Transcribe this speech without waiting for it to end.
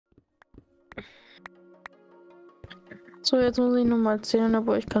So, jetzt muss ich nochmal zählen,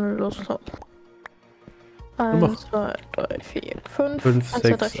 aber ich keine Lust habe. 1, 2, 3, 4, 5. 5, 1, 2,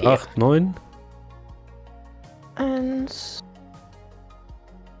 3, 6, 4. 8, 9. 1.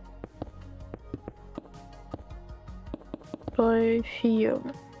 3, 4.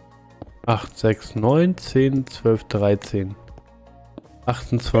 8, 6, 9, 10, 12, 13.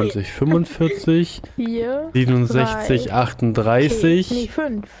 28, 45. 4. 67, 3. 38. Okay, nee,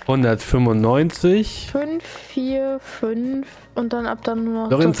 5. 195. 5, 4, 5. Und dann ab dann nur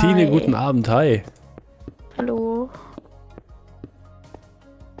noch Lorenzine, 3. guten Abend, hi. Hallo.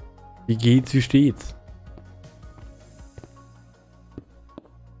 Wie geht's, wie steht's?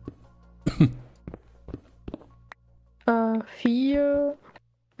 4.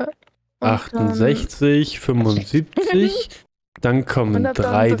 68, 75. Dann kommen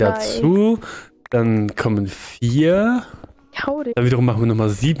 3 dazu. Dann kommen 4. Hau dich. Dann wiederum machen wir nochmal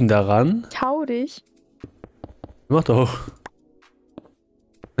 7 daran. Hau dich. Mach doch.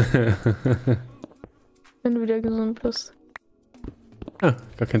 Wenn du wieder gesund bist. Ja,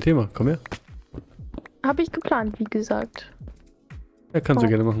 gar kein Thema. Komm her. Habe ich geplant, wie gesagt. Ja, kannst du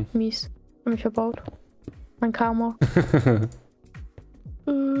gerne machen. Mies. Hab mich verbaut. Mein Karma.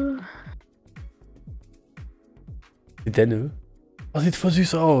 Die Denne. Oh, sieht voll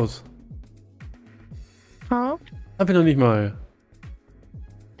süß aus. Ha? Hab ich noch nicht mal.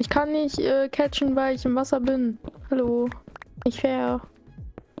 Ich kann nicht catchen, weil ich im Wasser bin. Hallo. Nicht fair.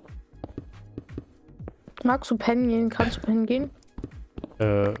 Magst du pennen gehen? Kannst du pennen gehen?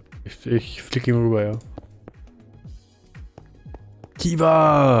 Ich flieg ihm rüber, ja.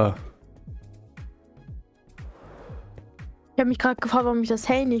 Kiva! Ich habe mich gerade gefragt, warum ich das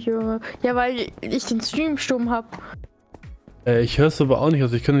Hey nicht höre. Ja, weil ich den Stream stumm habe. Ich höre es aber auch nicht,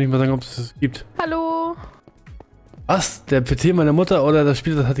 also ich kann nicht mal sagen, ob es das gibt. Hallo? Was? Der PC meiner Mutter oder das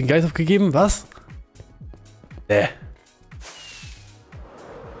Spiel, das hat den Geist aufgegeben? Was?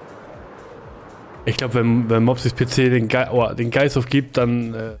 Ich glaube, wenn Mopsis PC den Geist aufgibt,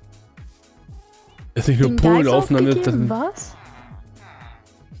 dann ist nicht nur Polen-Aufnahme. Was?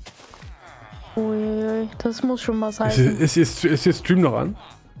 Uiuiui, das muss schon was heißen. Ist Ihr Stream noch an?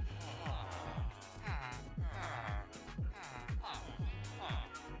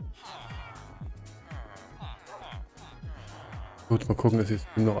 Gut, mal gucken, ist Ihr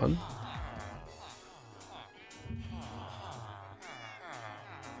Stream noch an?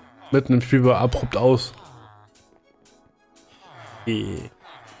 Mitten im Spiel war abrupt aus. Okay.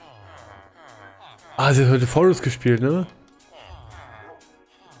 Ah, sie hat heute Forest gespielt, ne?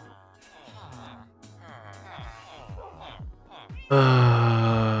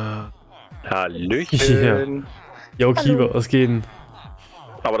 Ah. Hallöchen. Ja, okay, was geht denn?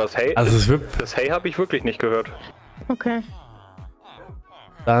 Aber das Hey, Also das Hey habe ich wirklich nicht gehört. Okay.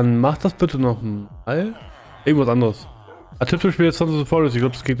 Dann mach das bitte noch mal. Irgendwas anderes. Tipp spielt jetzt Sons of the Forest. Ich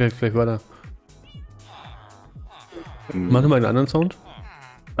glaube, es geht gleich weiter. Mach mal einen anderen Sound.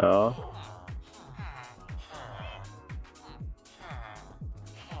 Ja.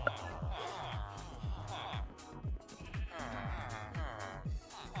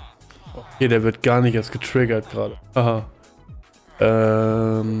 Okay, der wird gar nicht erst getriggert gerade. Aha.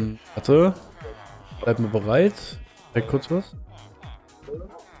 Warte. Bleib mal bereit. Zeig kurz was.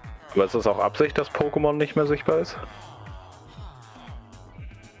 Aber ist das auch Absicht, dass Pokémon nicht mehr sichtbar ist?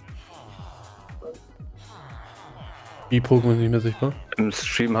 Wie Pokémon nicht mehr sichtbar? Im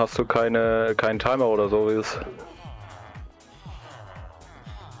Stream hast du keinen Timer oder so wie es.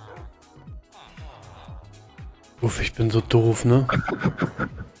 Uff, ich bin so doof, ne?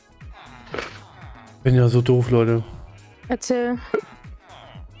 Bin ja so doof, Leute. Erzähl.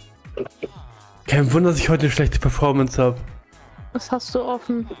 Kein Wunder, dass ich heute eine schlechte Performance habe. Was hast du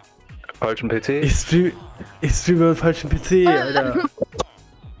offen? Falschen PC? Ich streame mit falschem PC, Alter.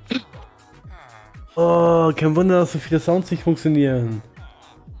 Oh, kein Wunder, dass so viele Sounds nicht funktionieren.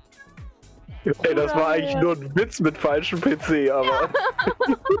 Ey, das war eigentlich nur ein Witz mit falschem PC, aber...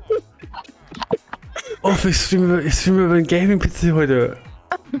 Oh, ich streame über den Gaming-PC heute.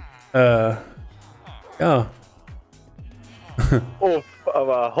 Ja. Uff,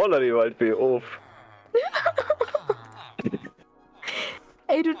 aber holla die Waldfee, uff.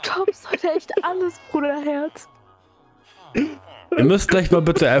 Ey, du toppst heute echt alles, Bruderherz. Ihr müsst gleich mal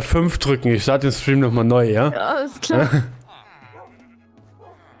bitte F5 drücken. Ich starte den Stream nochmal neu, ja? Ja, ist klar.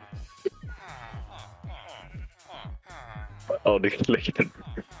 Auch nicht schlecht.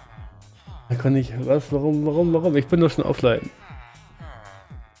 Da kann ich. Was? Warum? Ich bin doch schon offline.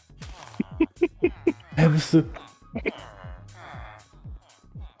 Hä, bist du?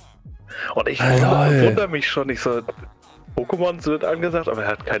 Und ich Lol. wundere mich schon nicht so. Pokémons wird angesagt, aber er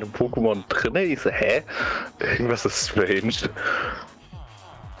hat keine Pokémon drin. Ich so, hä? Irgendwas ist strange.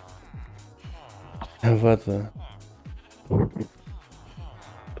 Ja, warte.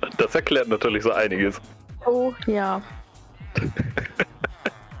 Das erklärt natürlich so einiges. Oh, ja.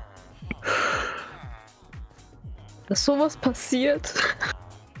 Dass sowas passiert.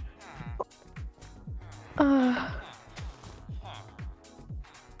 Ah.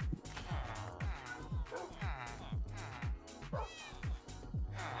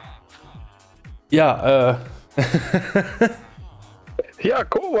 Ja, Ja,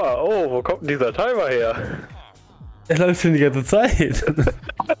 guck mal. Oh, wo kommt denn dieser Timer her? er läuft schon die ganze Zeit.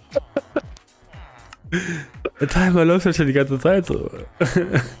 Der Timer läuft ja schon die ganze Zeit so.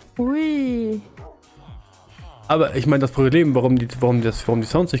 Ui. Aber ich meine, das Problem, warum die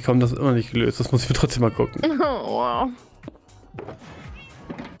Sounds nicht kommen, das ist immer nicht gelöst. Das muss ich mir trotzdem mal gucken. Wow.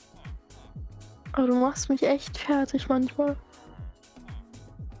 Aber du machst mich echt fertig manchmal.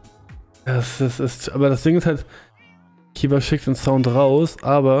 Aber das Ding ist halt, Kiba schickt den Sound raus,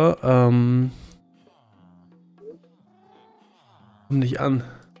 aber kommt nicht an.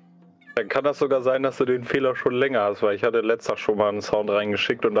 Dann kann das sogar sein, dass du den Fehler schon länger hast, weil ich hatte letztes Tag schon mal einen Sound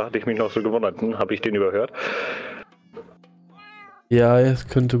reingeschickt und da hatte ich mich noch so gewundert. Habe ich den überhört? Ja, es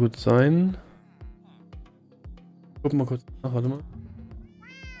könnte gut sein. Guck mal kurz nach, warte mal.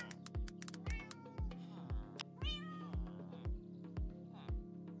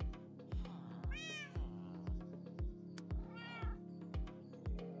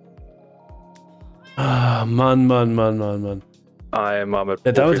 Ah, Mann. Einmal mit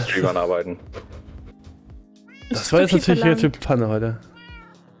Ja, Profi-Streamern arbeiten. Das war jetzt natürlich hier Typ Panne heute.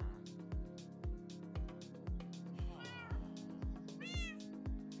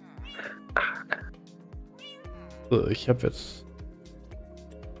 So, ich habe jetzt...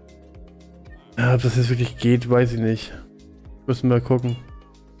 Ja, ob das jetzt wirklich geht, weiß ich nicht. Müssen wir mal gucken.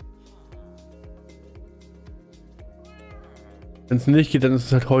 Wenn es nicht geht, dann ist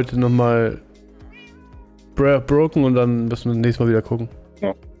es halt heute nochmal broken und dann müssen wir nächstes Mal wieder gucken.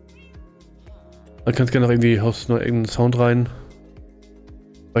 Ja. Dann kannst du gerne noch irgendwie, haust noch irgendeinen Sound rein.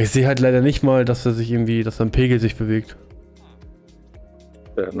 Aber ich sehe halt leider nicht mal, dass er sich irgendwie, dass sein Pegel sich bewegt.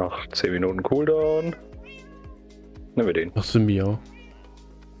 Der hat noch 10 Minuten Cooldown. Nehmen wir den. Ach so, Miau.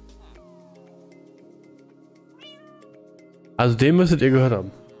 Also den müsstet ihr gehört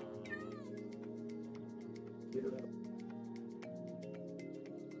haben.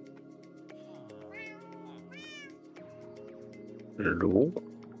 Hallo?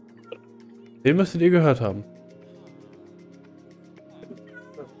 Den müsstet ihr gehört haben.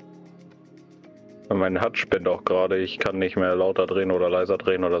 Mein HUD spinnt auch gerade. Ich kann nicht mehr lauter drehen oder leiser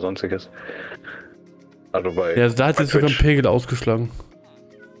drehen oder sonstiges. Also bei. Ja, also da hat bei jetzt sogar ein Twitch. Pegel ausgeschlagen.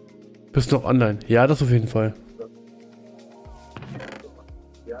 Bist noch online. Ja, das auf jeden Fall.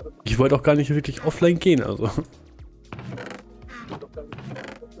 Ich wollte auch gar nicht wirklich offline gehen, also.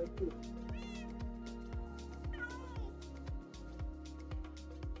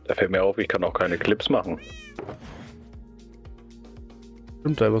 Da fällt mir auf, ich kann auch keine Clips machen.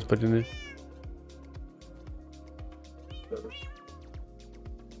 Stimmt da was bei dir nicht?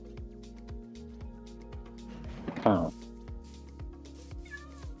 Ah.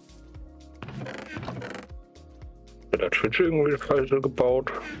 Wird der Twitch irgendwie falsch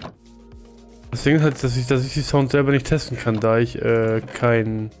gebaut? Das Ding ist halt, dass ich die Sound selber nicht testen kann, da ich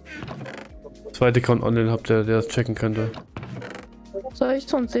keinen zweiten Account online habe, der das checken könnte. Soll ich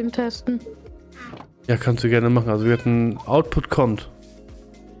sonst eben testen? Ja, kannst du gerne machen. Also wir hatten Output kommt.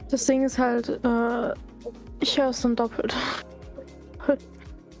 Das Ding ist halt, ich höre es dann doppelt.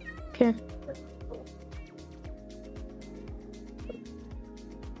 Okay.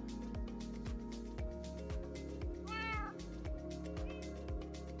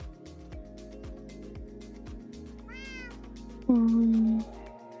 Hm.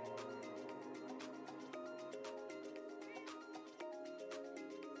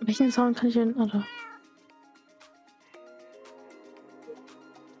 Welchen Sound kann ich denn, oder?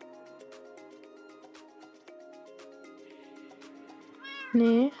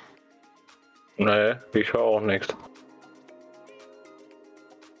 Nee. Nee, ich höre auch nichts.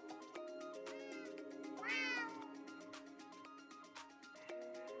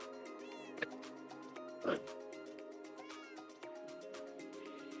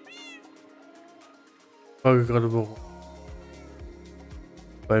 Ich frage gerade warum.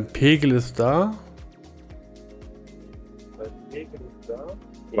 Beim Pegel ist da.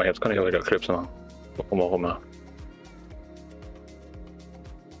 Guck mal, jetzt kann ich auch wieder Clips machen. Warum auch immer.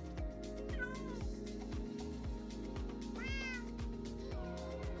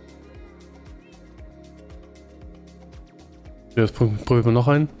 Jetzt probieren wir noch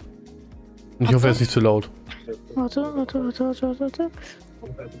einen. Und ich hoffe, er ist nicht zu laut. Warte.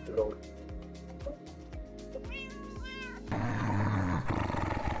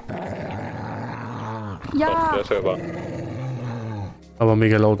 Ja! Der ist selber. Aber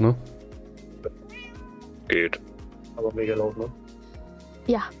mega laut, ne? Geht.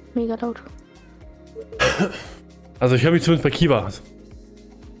 Ja, mega laut. Also ich habe mich zumindest bei Kiva.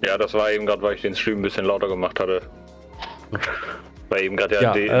 Ja, das war eben gerade, weil ich den Stream ein bisschen lauter gemacht hatte. Weil eben gerade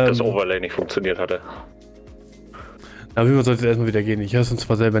das Overlay nicht funktioniert hatte. Aber wie man sollte erstmal wieder gehen. Ich höre es uns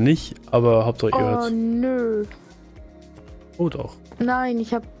zwar selber nicht, aber Hauptsache ihr hört. Oh nö. Oh doch. Nein,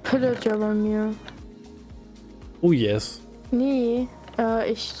 ich hab Pillager bei mir. Oh yes. Nee,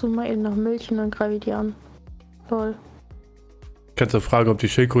 ich suche mal eben nach Milch und dann greife ich die an. Toll. Kannst du fragen, ob die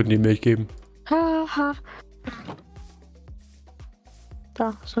Schildkröten die Milch geben? Haha.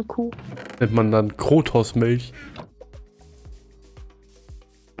 Da ist eine Kuh. Nennt man dann Krotos-Milch.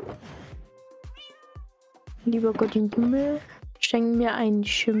 Lieber Gott im Himmel, schenk mir einen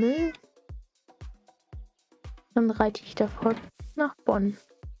Schimmel. Dann reite ich davon nach Bonn.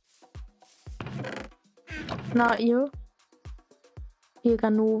 Na, ihr? Ihr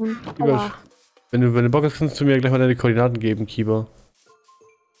Ganoven. Aua. Wenn du Bock hast, kannst du mir gleich mal deine Koordinaten geben, Kiba.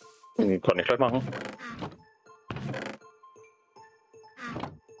 Kann ich gleich machen.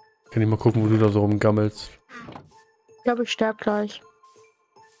 Kann ich mal gucken, wo du da so rumgammelst. Ich glaube, ich sterbe gleich.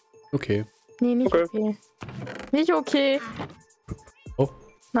 Okay. Nee, nicht okay. Nicht okay. Oh.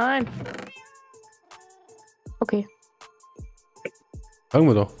 Nein. Okay. Sagen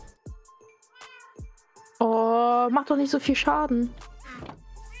wir doch. Oh, mach doch nicht so viel Schaden.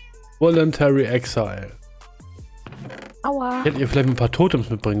 Voluntary Exile. Aua. Hättet ihr vielleicht ein paar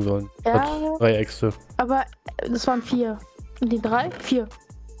Totems mitbringen sollen. Ja. Statt 3 Äxte. Aber das waren 4. Und die 3? 4.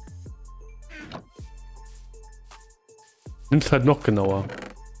 Nimm's halt noch genauer.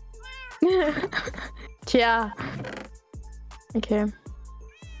 Tja. Okay.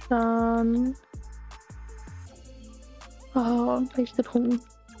 Dann. Oh, hab ich getrunken.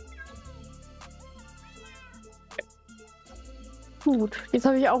 Gut, jetzt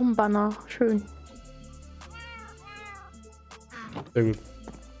habe ich auch einen Banner. Schön. Sehr gut.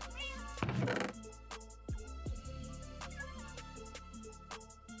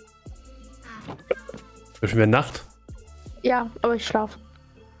 Ist schon wieder Nacht. Ja, aber ich schlafe.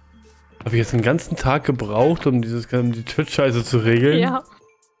 Habe ich jetzt den ganzen Tag gebraucht, um die Twitch-Scheiße zu regeln? Ja.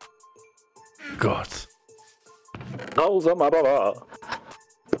 Gott. Grausam, aber wahr.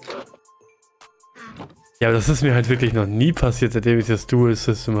 Ja, aber das ist mir halt wirklich noch nie passiert, seitdem ich das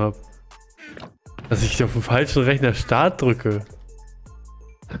Dual-System habe. Dass ich auf dem falschen Rechner Start drücke.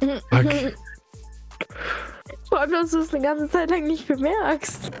 Fuck. Vor allem, dass du es eine ganze Zeit lang nicht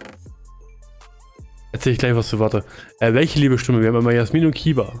bemerkst. Erzähl ich gleich was zu, warte. Welche liebe Stimme? Wir haben immer Jasmin und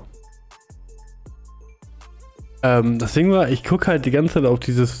Kiba. Das Ding war, ich gucke halt die ganze Zeit auf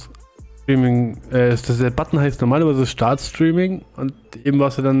dieses Streaming, der Button heißt normalerweise Start Streaming und eben war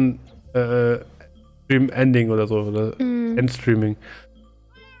es ja dann Stream Ending oder so, oder End Streaming.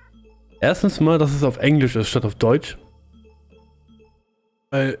 Erstens mal, dass es auf Englisch ist statt auf Deutsch.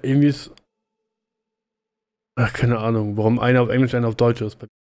 Weil irgendwie ist... Ach, keine Ahnung, warum einer auf Englisch, einer auf Deutsch ist.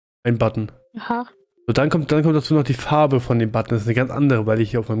 Ein Button. Aha. So, dann kommt dazu noch die Farbe von dem Button. Das ist eine ganz andere, weil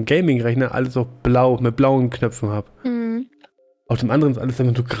ich auf meinem Gaming-Rechner alles auf blau, mit blauen Knöpfen habe. Auf dem anderen ist alles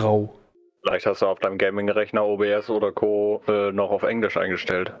dann so grau. Vielleicht hast du auf deinem Gaming-Rechner OBS oder Co. Noch auf Englisch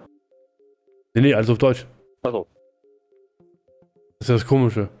eingestellt. Nee, alles auf Deutsch. Achso. Das ist das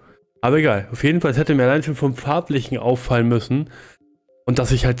Komische. Aber egal. Auf jeden Fall, es hätte mir allein schon vom Farblichen auffallen müssen. Und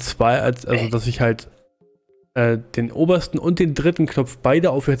dass ich halt dass ich halt den obersten und den dritten Knopf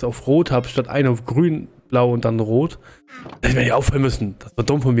beide jetzt auf Rot habe, statt einen auf Grün, Blau und dann Rot. Das hätte mir nicht auffallen müssen. Das war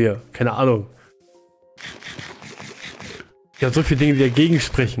dumm von mir. Keine Ahnung. Ich habe so viele Dinge, die dagegen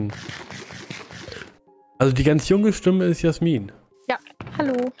sprechen. Also die ganz junge Stimme ist Jasmin. Ja,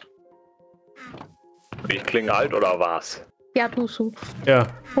 hallo. Ich klinge alt oder was? Ja, tust du. Ja.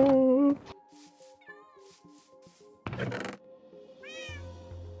 Oh.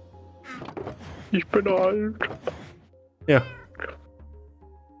 Ich bin alt. Ja.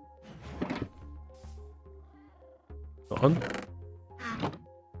 On?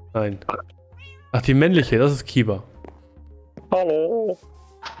 Nein. Ach, die männliche, das ist Kiba. Hallo.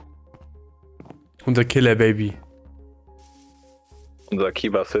 Unser Killer-Baby. Unser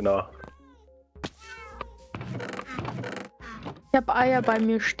Kiba-Sinner. Ich habe Eier bei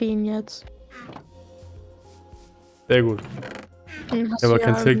mir stehen jetzt. Sehr gut. Hast Ja, aber du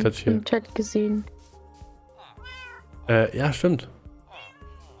kein ja Silk-Touch hier. im Chat gesehen. Ja, stimmt.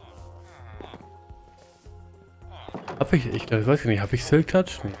 Hab ich, weiß nicht, hab ich Silk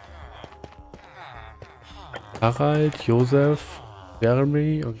Touch? Nee. Harald, Josef,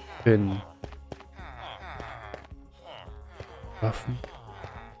 Jeremy und Finn. Waffen.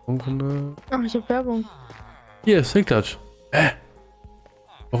 Funkene. Ach, ich hab Werbung. Hier, Silk Touch.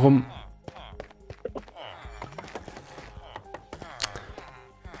 Warum?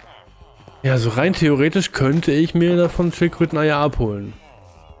 Ja, so rein theoretisch könnte ich mir davon Schildkröteneier abholen.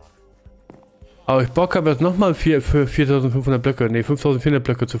 Aber ich Bock habe jetzt nochmal für 4500 Blöcke, ne 5400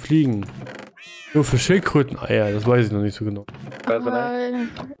 Blöcke zu fliegen. Nur für Schildkröteneier, das weiß ich noch nicht so genau.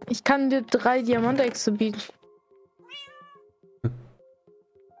 Ich kann dir 3 Diamantechse bieten.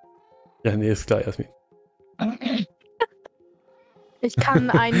 Ja, nee, ist klar, Jasmin. Ich kann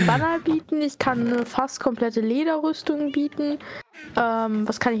einen Banner bieten, ich kann eine fast komplette Lederrüstung bieten.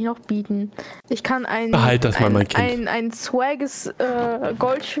 Was kann ich noch bieten? Ich kann ein swagges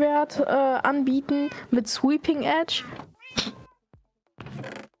Goldschwert anbieten mit Sweeping Edge.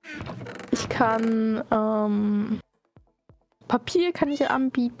 Ich kann Papier kann ich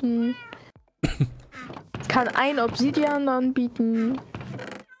anbieten. Ich kann ein Obsidian anbieten.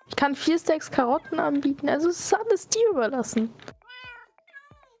 Ich kann 4 Stacks Karotten anbieten. Also es ist alles dir überlassen.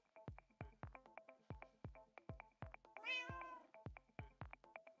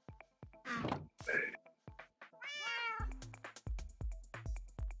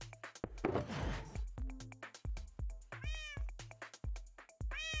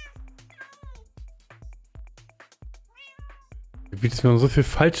 Du bietest mir so viel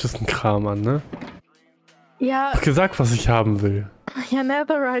falsches Kram an, ne? Ja. Ich hab gesagt, was ich haben will. Ja,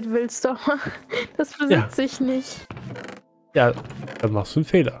 Netherite willst du. Das besitze ich nicht. Ja, dann machst du einen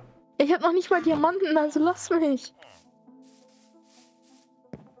Fehler. Ich hab noch nicht mal Diamanten, also lass mich.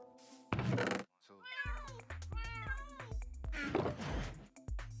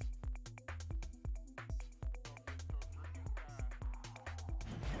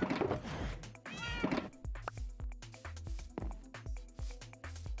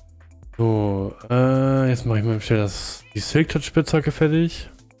 So, jetzt mache ich mal schnell die Silk Touch Spitzhacke fertig.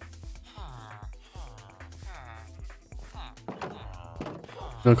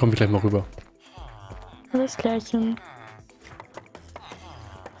 Dann komme ich gleich mal rüber. Alles klärchen.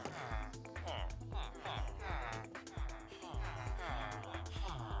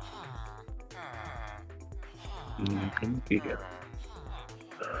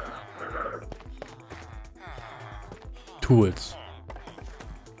 Tools.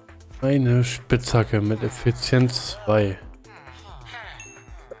 Eine Spitzhacke mit Effizienz 2.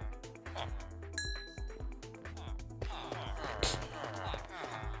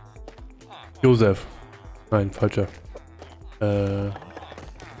 Josef. Nein, falscher.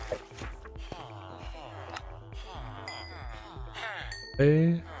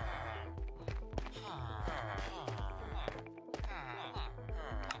 Hey.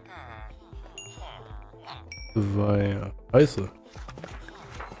 Scheiße.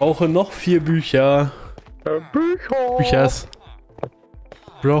 Brauche noch 4 Bücher. Büchers.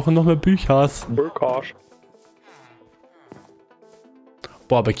 Brauche noch mehr Büchers.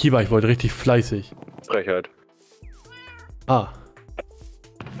 Boah, bei Kiba, ich wollte richtig fleißig. Frechheit. Ah.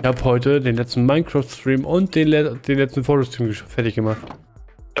 Ich habe heute den letzten Minecraft-Stream und den letzten Folge-Stream fertig gemacht.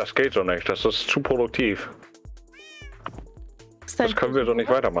 Das geht doch nicht, das ist zu produktiv. Das können wir doch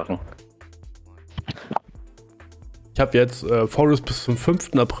nicht weitermachen. Ich habe jetzt Forest bis zum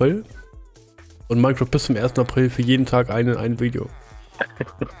 5. April und Minecraft bis zum 1. April für jeden Tag ein Video.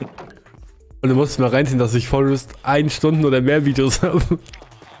 Und du musst mal reinziehen, dass ich Forest 1 Stunden oder mehr Videos habe.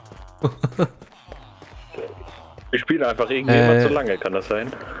 Wir spielen einfach irgendjemand zu lange, kann das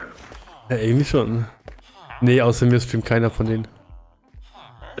sein? Ja, irgendwie schon. Nee, außer mir streamt keiner von denen.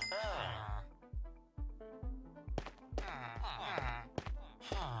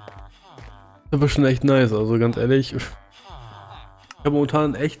 Aber schon echt nice, also ganz ehrlich. Ich habe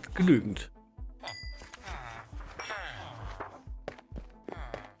momentan echt genügend.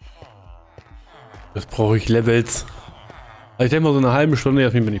 Das brauche ich Levels. Also ich denke mal so eine halbe Stunde,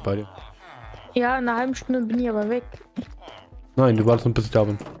 Jasmin, bin ich bei dir. Ja, in einer halben Stunde bin ich aber weg. Nein, du wartest noch bis ich da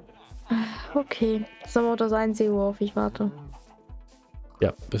bin. Okay, das ist aber auch das Einzige, worauf ich warte.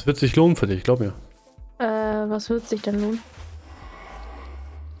 Ja, es wird sich lohnen für dich, glaub mir. Was wird sich denn lohnen?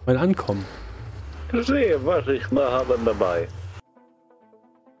 Mein Ankommen. Sehe, was ich da haben dabei.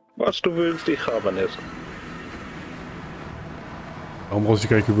 Was du willst, ich haben es. Warum brauchst du dich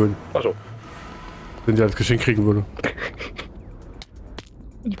gar nicht gewöhnen? Achso. Wenn ich als Geschenk kriegen würde.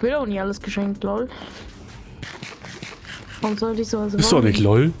 Ich will auch nicht alles geschenkt, lol. Warum sollte ich sowas Ist doch nicht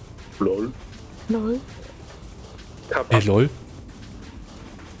lol. Lol. Lol. Hey, lol.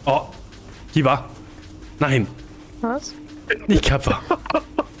 Oh. Kiba. Nein. Was? Nicht Kappa.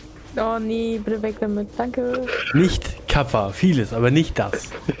 Oh nee, bitte weg damit. Danke. Nicht Kappa. Vieles, aber nicht das.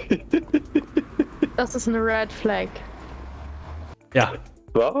 Das ist eine Red Flag. Ja.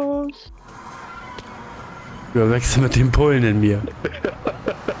 Was? Du wechselst mit dem Polen in mir.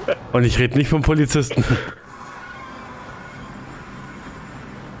 Und ich rede nicht vom Polizisten.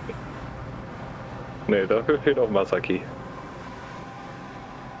 Nee, dafür fehlt auch Masaki.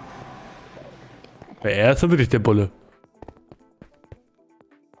 Er ist ja wirklich der Bulle.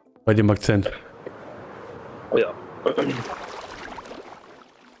 Bei dem Akzent. Ja.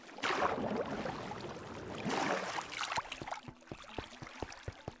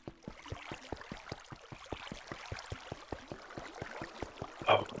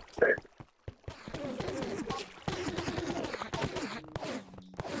 Oh, okay.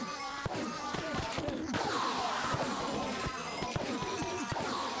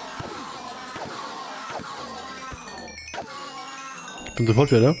 Ich bin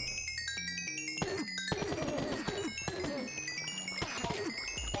sofort wieder.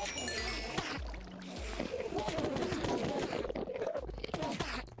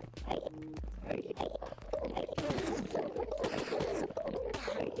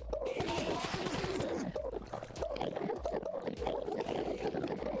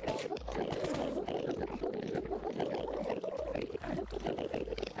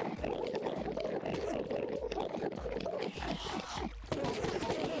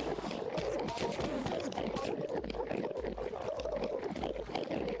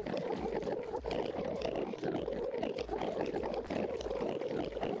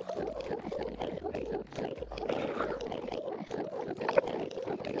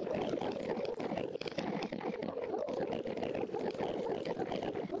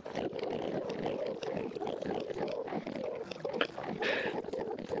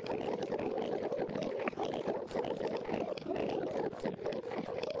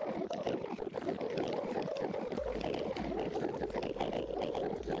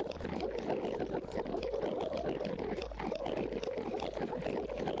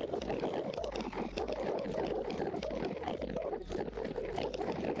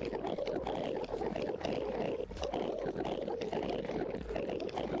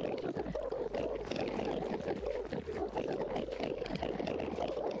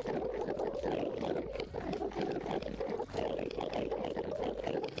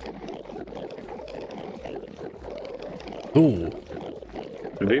 So.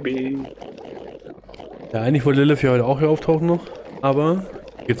 Baby. Ja, eigentlich wollte Lilith ja heute auch hier auftauchen noch, aber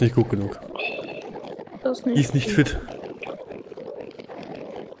geht's nicht gut genug. Das ist nicht Die ist nicht gut. fit.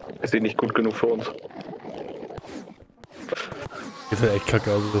 Ist sie nicht gut genug für uns? Ist halt echt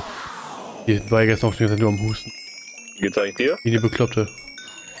kacke, also. Die war ja gestern auch schon nur am Husten. Wie geht's eigentlich dir? Wie die Bekloppte.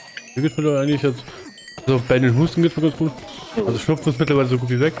 Mir geht's mir eigentlich jetzt. Also bei den Husten geht's mir ganz gut. Also Schnupfen ist mittlerweile so gut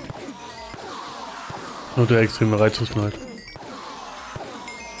wie weg. Nur der extreme Reizhusten halt.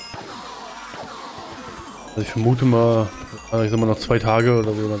 Also ich vermute mal, ich sag mal noch 2 Tage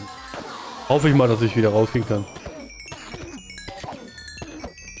oder so, dann hoffe ich mal, dass ich wieder rausgehen kann.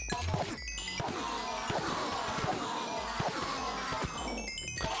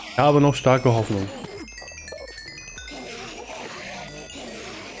 Ja, aber noch starke Hoffnung.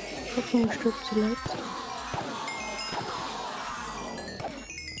 Hoffnung stirbt zuletzt.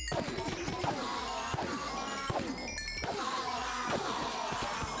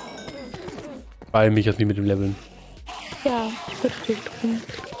 Bei mich jetzt nicht mit dem Leveln. Ja, ich verstehe drin.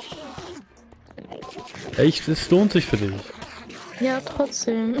 Echt, es lohnt sich für dich. Ja,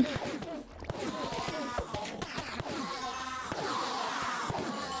 trotzdem.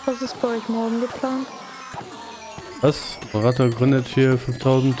 Was ist bei euch morgen geplant? Was? Berater gründet hier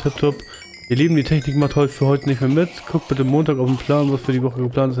 5000 Tipptopp. Ihr Lieben, die Technik macht heute für heute nicht mehr mit. Guckt bitte Montag auf den Plan, was für die Woche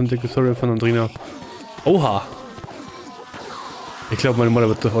geplant ist. Eine dicke Story von Andrina. Oha! Ich glaube, meine Mutter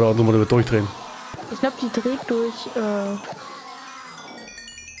wird, oder unsere Mutter wird durchdrehen. Ich glaube, die dreht durch,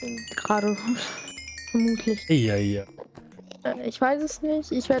 gerade. Vermutlich. Ja, ja. Ich weiß es nicht.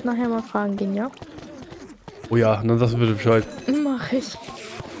 Ich werde nachher mal fragen gehen, ja? Oh ja, dann sagst du bitte Bescheid. Mach ich.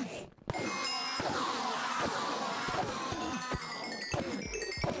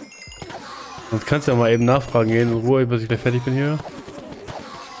 Sonst kannst du ja mal eben nachfragen gehen, in Ruhe, bis ich gleich fertig bin hier.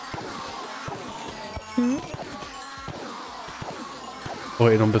 Hm? Oh,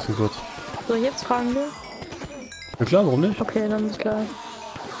 noch ein bisschen kurz. So, jetzt fragen wir. Ja klar, warum nicht? Okay, dann bis gleich.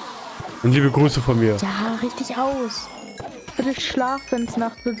 Und liebe Grüße von mir. Ja, richtig aus. Bitte schlaf, wenn es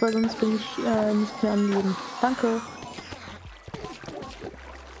Nacht wird, weil sonst bin ich nicht mehr am Leben. Danke.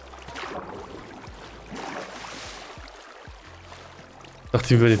 Dachte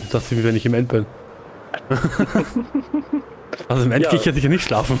sie, wenn ich im End bin. Also im Endlich hätte ich ja nicht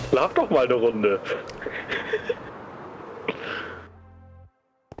schlafen. Schlaf doch mal eine Runde.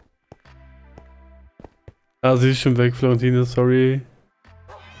 Ah, sie ist schon weg, Florentine, sorry.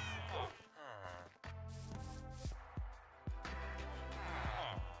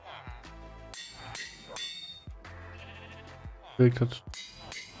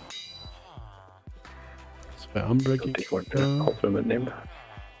 Zwei Unbreaking. Ich wollte den Kopfhörer mitnehmen.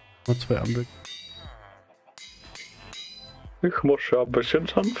 Mal zwei Unbreaking. Ich muss ja ein bisschen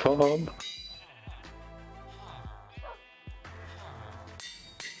Sand fahren.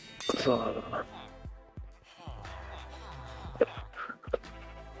 So.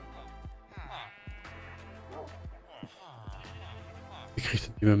 Wie kriegt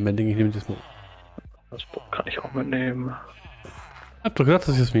denn die mit dem Mending? Ich nehme das mal. Das Buch kann ich auch mitnehmen. Ich hab doch gedacht, das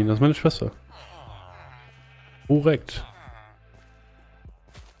ist Jasmin, das ist meine Schwester. Korrekt.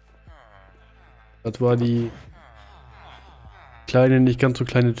 Das war die kleine, nicht ganz so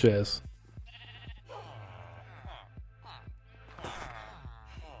kleine Jazz.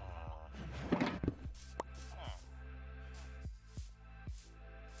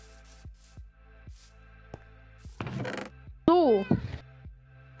 So,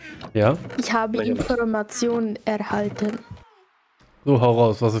 Ja? ich habe Informationen erhalten. So, hau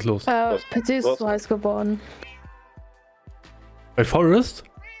raus, was ist los? PC ist Was? zu heiß geworden. Bei Forest?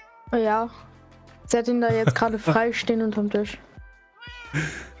 Ja. Sie hat ihn da jetzt gerade frei stehen unterm Tisch.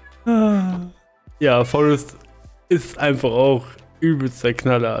 Ja, Forest ist einfach auch übelst der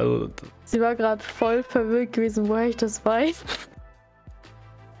Knaller. Also, Sie war gerade voll verwirrt gewesen, woher ich das weiß.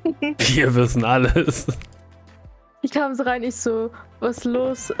 wir wissen alles. Ich kam so rein, ich so, was ist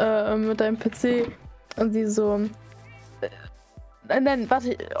los mit deinem PC? Und sie so, nein,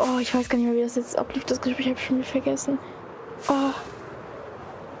 warte, oh, ich weiß gar nicht mehr, wie das jetzt ablief, das Gespräch habe ich schon wieder vergessen. Oh.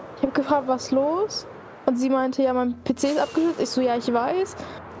 Ich habe gefragt, was los? Und sie meinte, ja, mein PC ist abgestürzt. Ich so, ja, ich weiß.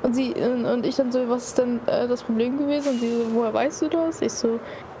 Und sie und ich dann so, was ist denn das Problem gewesen? Und sie so, woher weißt du das? Ich so,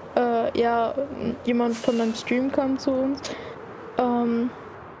 ja, jemand von deinem Stream kam zu uns. Und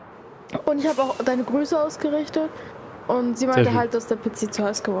ich habe auch deine Grüße ausgerichtet. Und sie meinte halt, dass der PC zu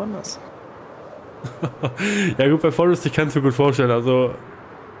heiß geworden ist. Ja gut, bei Forest, ich kann es mir gut vorstellen, also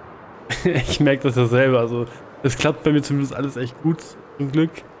ich merke das ja selber, also es klappt bei mir zumindest alles echt gut, zum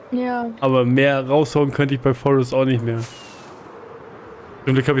Glück. Ja. Aber mehr raushauen könnte ich bei Forest auch nicht mehr.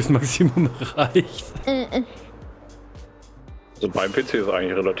 Zum Glück habe ich das Maximum erreicht. Also mein PC ist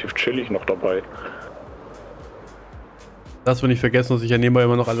eigentlich relativ chillig noch dabei. Das wir nicht vergessen, dass ich ja nebenbei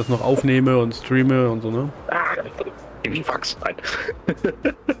immer noch alles noch aufnehme und streame und so, ne? Irgendwie Fax. Nein.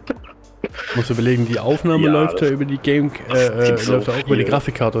 Muss überlegen, die Aufnahme Ja, läuft ja über die läuft ja auch über die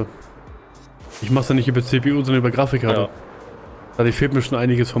Grafikkarte. Ich mach's ja nicht über CPU, sondern über Grafikkarte. Ja. Da fehlt mir schon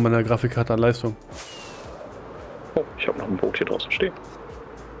einiges von meiner Grafikkarte an Leistung. Oh, ich habe noch ein Boot hier draußen stehen.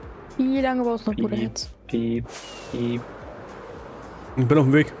 Wie lange brauchst du noch, Bruder, jetzt? Ich bin auf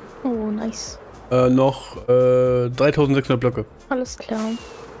dem Weg. Oh, nice. Noch 3600 Blöcke. Alles klar.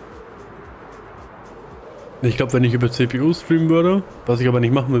 Ich glaube, wenn ich über CPU streamen würde, was ich aber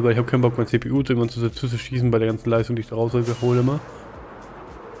nicht machen will, weil ich habe keinen Bock, mein CPU irgendwann zu schießen bei der ganzen Leistung, die ich da raushole immer.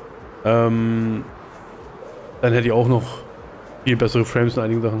 Dann hätte ich auch noch viel bessere Frames in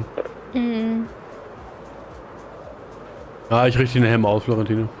einigen Sachen. Mhm. Ja, ich richte ihn nachher mal aus,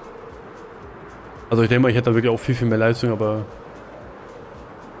 Florentine. Also ich denke mal, ich hätte da wirklich auch viel mehr Leistung, aber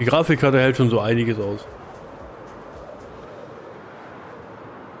die Grafikkarte hält schon so einiges aus.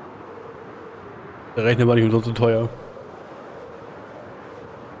 Der Rechner war nicht umsonst so teuer.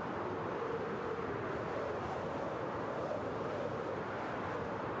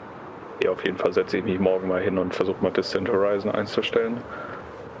 Ja, auf jeden Fall setze ich mich morgen mal hin und versuche mal Distant Horizon einzustellen.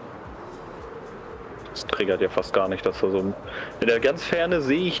 Das triggert ja fast gar nicht, dass da so... In der ganz Ferne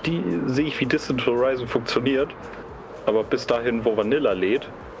sehe ich, wie Distant Horizon funktioniert. Aber bis dahin, wo Vanilla lädt,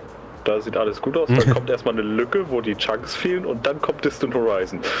 da sieht alles gut aus. Dann kommt erstmal eine Lücke, wo die Chunks fehlen und dann kommt Distant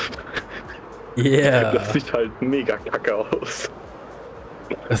Horizon. Yeah. Das sieht halt mega kacke aus.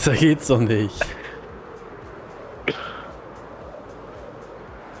 Das geht's doch nicht.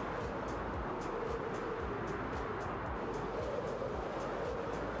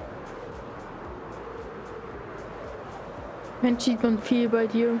 Mensch, sieht man viel bei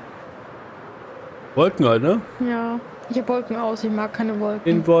dir. Wolken halt, ne? Ja. Ich hab Wolken aus, ich mag keine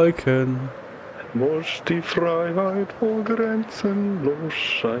Wolken. In Wolken. Muss die Freiheit wohl grenzenlos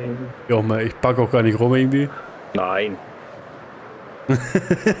sein. Ja, mal, ich pack auch gar nicht rum irgendwie. Nein.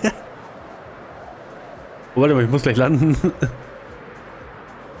 Oh, warte mal, ich muss gleich landen.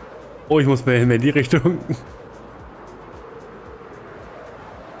 Oh, ich muss mehr in die Richtung.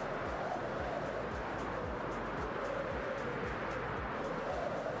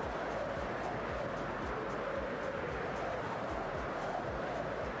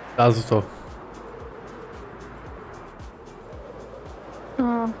 Da ist es doch.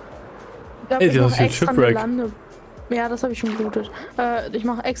 Ah. Ich Ey, glaube, ich das ist mache ein extra eine Shipwreck. Lande. Ja, das habe ich schon gelootet. Ich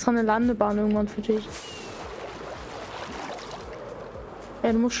mache extra eine Landebahn irgendwann für dich.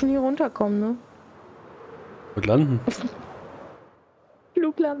 Ja, du musst schon hier runterkommen, ne? Mit landen.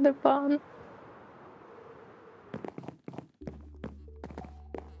 Fluglandebahn.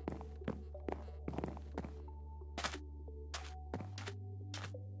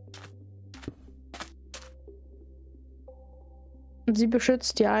 Und sie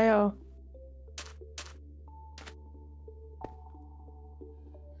beschützt die Eier.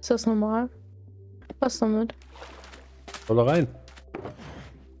 Ist das normal? Was damit? Soll er rein?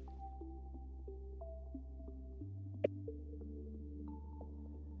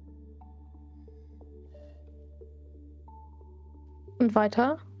 Und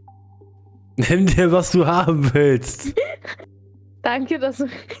weiter? Nimm dir, was du haben willst. Danke, dass du,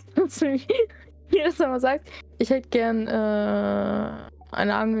 dass du mir das nochmal sagst. Ich hätte gern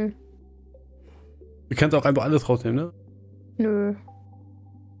eine Angel. Du kannst auch einfach alles rausnehmen, ne? Nö.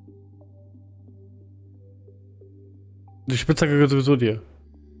 Die Spitzhacke gehört sowieso dir.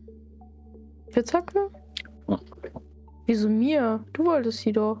 Spitzhacke? Wieso mir? Du wolltest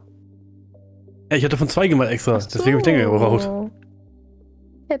sie doch. Ja, ich hatte von 2 gemacht extra. Ach so. Deswegen habe ich den gebraucht.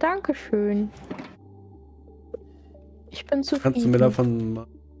 Ja, danke schön. Ich bin zufrieden. Kannst du mir davon mal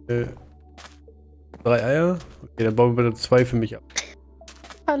 3 Eier? Okay, dann bauen wir bitte 2 für mich ab.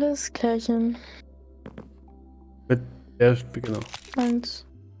 Alles klärchen. Mit der, genau. 1,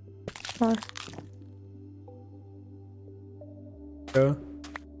 2. Ja.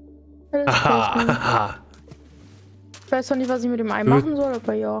 Alles klärchen. Aha. Ich weiß zwar nicht, was ich mit dem Ei machen soll,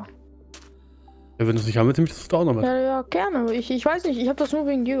 aber ja. Ja, wenn du es nicht haben willst, nehme ich das da auch noch mit. Ja, ja, gerne. Ich weiß nicht, ich habe das nur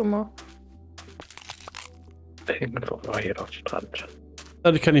wegen dir gemacht. Irgendwo war hier doch Strand.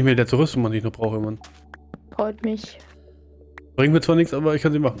 Dadurch kann ich mir letzte Rüstung machen, die ich noch brauche, Mann. Freut mich. Bringt mir zwar nichts, aber ich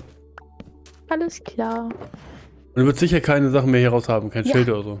kann sie machen. Alles klar. Und du wirst sicher keine Sachen mehr hier raus haben, kein Ja. Schild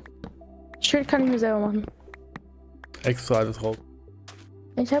oder so. Schild kann ich mir selber machen. Extra alles raus.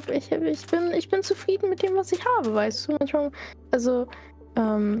 Ich bin zufrieden mit dem, was ich habe, weißt du? Manchmal, also,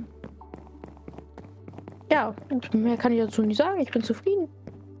 ja, mehr kann ich dazu nicht sagen. Ich bin zufrieden.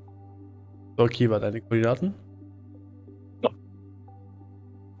 So, okay, war deine Koordinaten?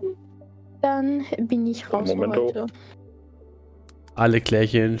 Dann bin ich raus für Momento. heute. Alle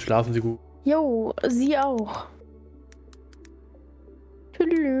Klärchen, schlafen sie gut. Jo, sie auch.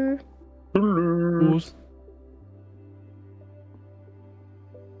 Tüdelü. Fuß.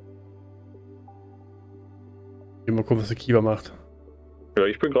 Mal gucken, was der Kiba macht. Ja,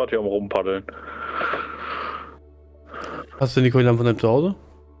 ich bin gerade hier am Rumpaddeln. Hast du denn die Koordinaten von deinem Zuhause?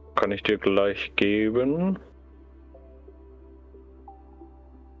 Kann ich dir gleich geben.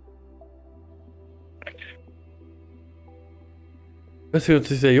 Das hört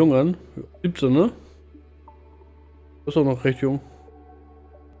sich sehr jung an. 17, ne? Du bist auch noch recht jung.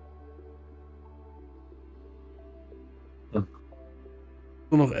 Hm.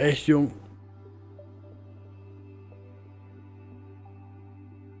 Du noch echt jung.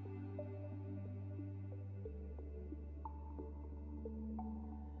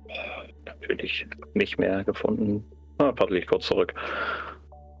 Natürlich nicht mehr gefunden. Ah, paddel ich kurz zurück.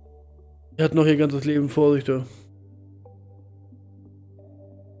 Er hat noch ihr ganzes Leben vor sich da.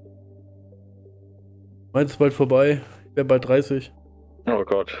 Meins ist bald vorbei. Ich werde bald 30. Oh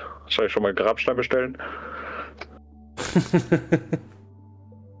Gott. Soll ich schon mal Grabstein bestellen?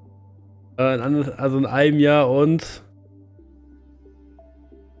 Also in einem Jahr und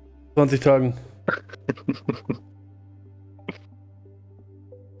 20 Tagen.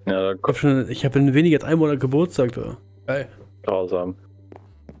 Ja, Ich habe in weniger als einem Monat Geburtstag da. Geil. grausam.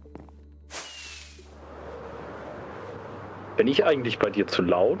 Bin ich eigentlich bei dir zu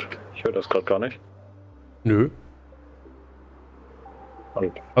laut? Ich höre das gerade gar nicht. Nö.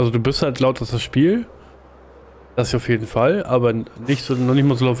 Und Also du bist halt laut als das Spiel. Das auf jeden Fall, aber nicht so, noch nicht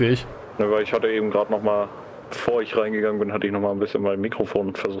mal so laut wie ich. ne, weil ich hatte eben gerade noch mal, bevor ich reingegangen bin, hatte ich noch mal ein bisschen mein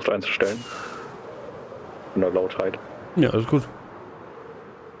Mikrofon versucht einzustellen. In der Lautheit. Ja, alles gut.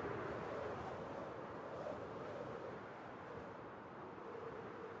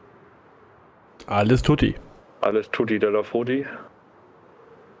 Alles tutti. Alles tutti della frutti.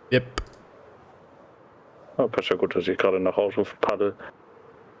 Yep. Ah, passt ja gut, dass ich gerade nach Hause paddel.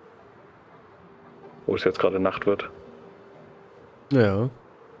 Wo es jetzt gerade Nacht wird. Ja.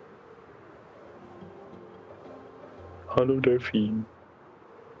 Hallo Delfin.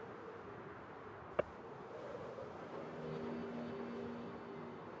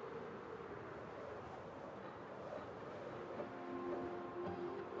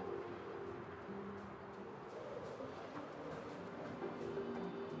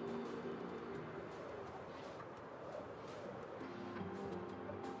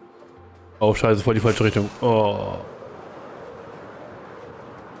 Oh, scheiße, voll die falsche Richtung. Oh.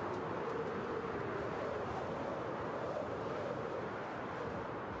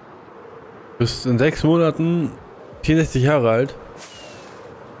 Du bist in 6 Monaten 64 Jahre alt.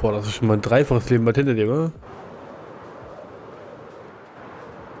 Boah, das ist schon mal ein dreifaches Leben weit hinter dir, oder?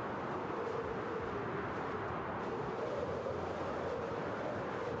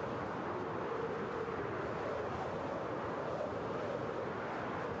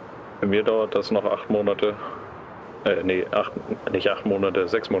 Bei mir dauert das noch 8 Monate. Nee, nicht 8 Monate,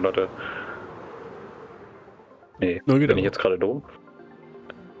 6 Monate. Nee, bin ich jetzt gerade dumm?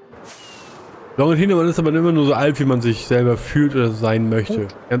 Florentine, man ist aber immer nur so alt, wie man sich selber fühlt oder sein möchte.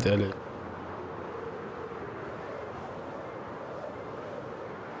 Ganz ehrlich.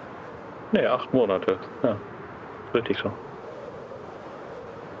 Nee, 8 Monate. Ja, richtig so.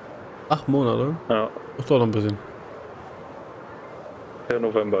 8 Monate? Ja. Das dauert noch ein bisschen. Ja,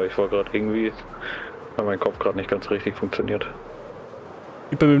 November. Ich war gerade irgendwie, weil mein Kopf gerade nicht ganz richtig funktioniert.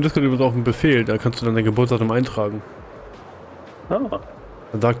 Gibt bei mir im Discord übrigens auch einen Befehl, da kannst du dann dein Geburtsdatum eintragen. Ah.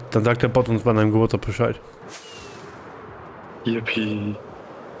 Dann sagt der Bot uns bei deinem Geburtstag Bescheid. Yippie.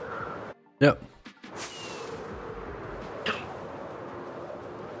 Ja.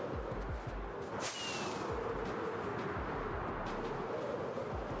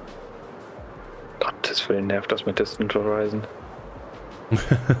 Gottes Willen nervt das mit Distant Horizon.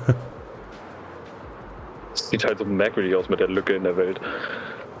 Es sieht halt so merkwürdig aus mit der Lücke in der Welt.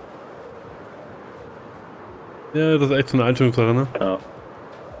 Ja, das ist echt so eine Einstellungssache, ne? Ja.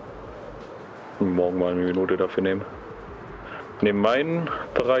 Morgen mal eine Minute dafür nehmen. Ne, mein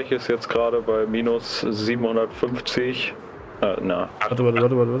Bereich ist jetzt gerade bei minus 750.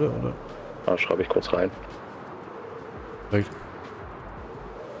 Warte. Ah, schreibe ich kurz rein. Perfekt.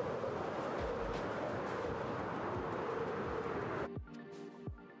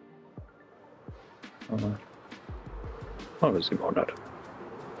 Ah, 700.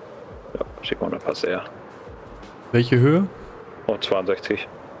 Ja, 700 passt eher. Welche Höhe? Oh, 62.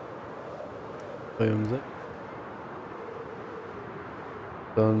 63.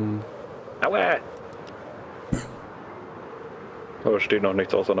 Dann. Aua! Aber steht noch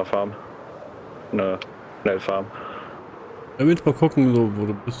nichts außer einer Farm. Eine Schnellfarm. Ja, jetzt mal gucken, so, wo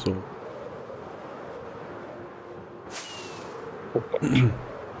du bist so. Oh Gott.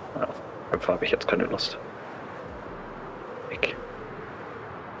 Ja, einfach habe ich jetzt keine Lust. Weg.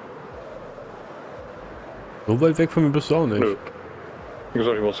 So weit weg von mir bist du auch nicht. Nö. Wie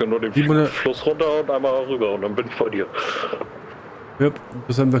gesagt, ich muss ja nur den 700 Fluss runter und einmal rüber und dann bin ich bei dir. Ja, du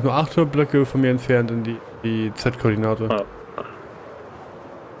bist einfach nur 800 Blöcke von mir entfernt in die Z-Koordinate. Ja.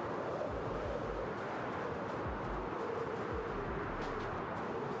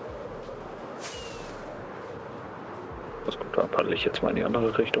 Das gut, da paddel ich jetzt mal in die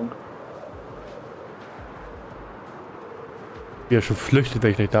andere Richtung. Ja, schon flüchtet,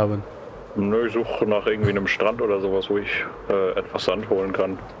 wenn ich nicht da bin. Nö, ich suche nach irgendwie einem Strand oder sowas, wo ich etwas Sand holen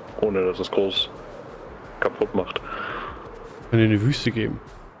kann, ohne dass es groß kaputt macht. Kann dir eine Wüste geben.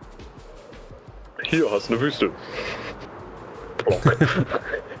 Hier hast du eine Wüste.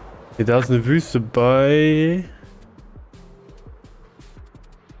 Hier, da ist eine Wüste bei.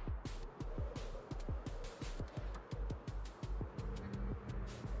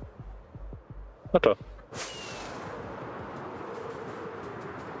 Hatte.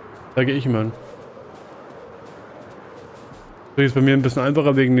 Sage ich mal. Das ist bei mir ein bisschen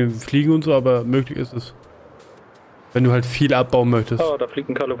einfacher wegen dem Fliegen und so, aber möglich ist es. Wenn du halt viel abbauen möchtest. Ah, da fliegt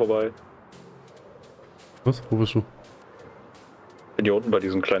ein Kalle vorbei. Was? Wo bist du? Bin hier unten bei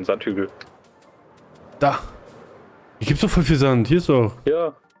diesem kleinen Sandhügel. Da! Hier gibt's doch voll viel Sand. Hier ist doch.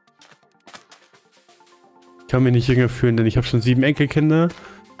 Ja. Ich kann mich nicht jünger fühlen, denn ich habe schon 7 Enkelkinder.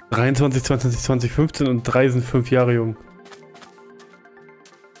 23, 22, 20, 15 und 3 sind 5 Jahre jung.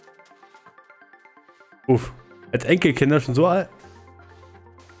 Uff. Als Enkelkinder schon so alt?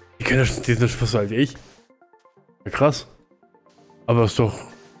 Die sind schon fast so alt wie ich. Ja, krass. Aber ist doch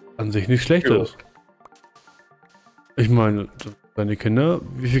an sich nicht schlecht aus. Ich meine, deine Kinder,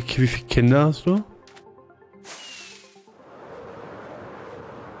 wie viele Kinder hast du?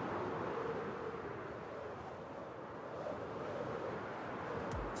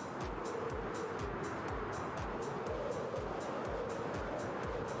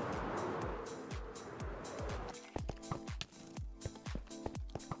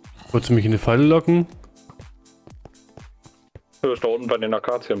 Wolltest du mich in eine Falle locken? Das ist da unten bei den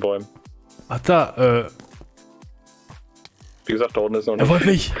Akazienbäumen. Ach da, Wie gesagt, da unten ist noch er wollte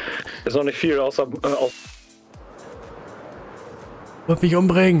nicht, mich, ist noch nicht viel außer wollte mich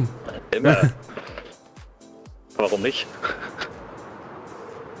umbringen. immer. Warum nicht?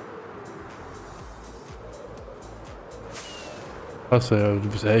 Krass, ja, du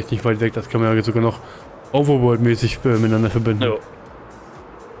bist ja echt nicht weit weg, das kann man ja sogar noch Overworld-mäßig miteinander verbinden. Ja.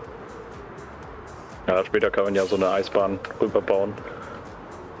 Ja, später kann man ja so eine Eisbahn rüberbauen.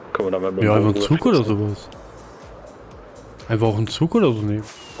 Können wir dann mit dem Ja, einfach Boot einen Zug oder rüberflitzen. sowas. Einfach auch einen Zug oder so nehmen.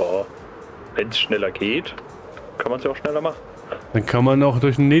 Boah. Wenn es schneller geht, kann man es ja auch schneller machen. Dann kann man auch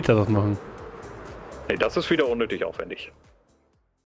durch einen Nether das machen. Nee, das ist wieder unnötig aufwendig.